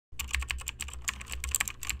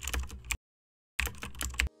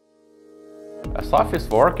As office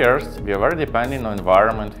workers, we are very dependent on the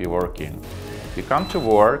environment we work in. We come to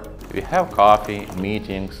work, we have coffee,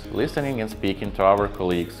 meetings, listening and speaking to our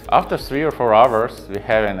colleagues. After 3 or 4 hours, we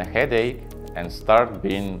have a headache and start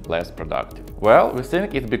being less productive. Well, we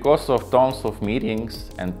think it's because of tons of meetings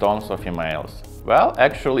and tons of emails. Well,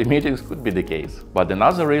 actually, meetings could be the case. But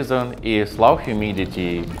another reason is low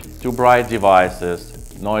humidity, too bright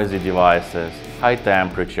devices, noisy devices, high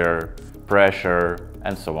temperature, pressure,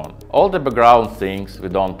 and so on. All the background things we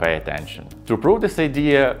don't pay attention. To prove this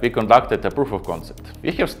idea, we conducted a proof of concept.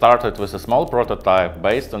 We have started with a small prototype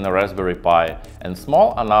based on a Raspberry Pi and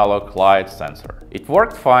small analog light sensor. It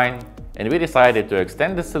worked fine, and we decided to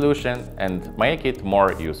extend the solution and make it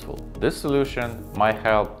more useful. This solution might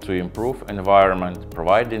help to improve environment,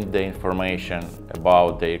 providing the information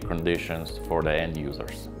about their conditions for the end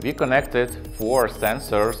users. We connected 4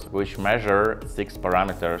 sensors which measure 6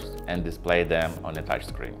 parameters and display them on a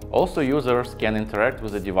touchscreen. Also, users can interact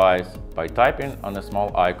with the device by typing on a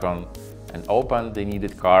small icon and open the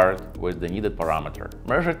needed card with the needed parameter.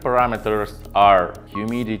 Measured parameters are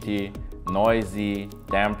humidity, noisy,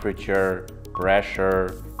 temperature,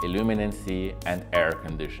 pressure, illuminancy, and air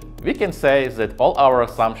condition. We can say that all our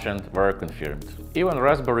assumptions were confirmed. Even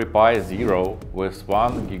Raspberry Pi Zero with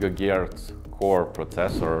 1 GHz core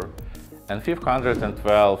processor and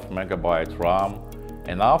 512 MB RAM,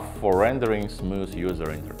 enough for rendering smooth user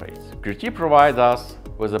interface. Qt provides us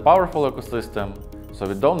with a powerful ecosystem, so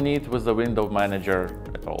we don't need with the window manager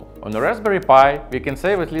at all. On the Raspberry Pi, we can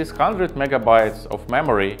save at least 100 MB of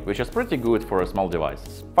memory, which is pretty good for a small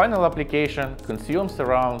device. Final application consumes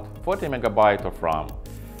around 40 MB of RAM,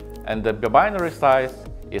 and the binary size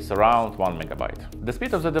is around 1 MB. The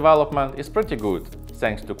speed of the development is pretty good,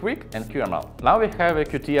 thanks to Quick and QML. Now we have a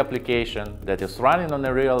Qt application that is running on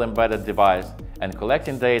a real embedded device and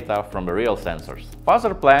collecting data from the real sensors.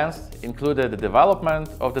 Further plans included the development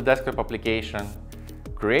of the desktop application,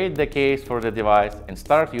 create the case for the device, and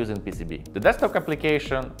start using PCB. The desktop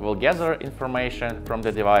application will gather information from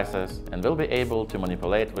the devices and will be able to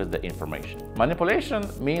manipulate with the information. Manipulation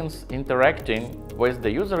means interacting with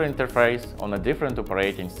the user interface on a different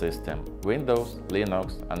operating system: Windows,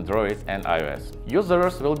 Linux, Android, and iOS.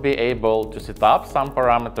 Users will be able to set up some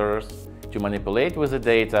parameters, to manipulate with the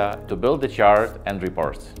data, to build the chart and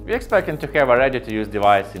reports. We expect to have a ready-to-use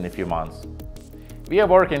device in a few months. We are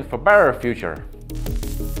working for a better future.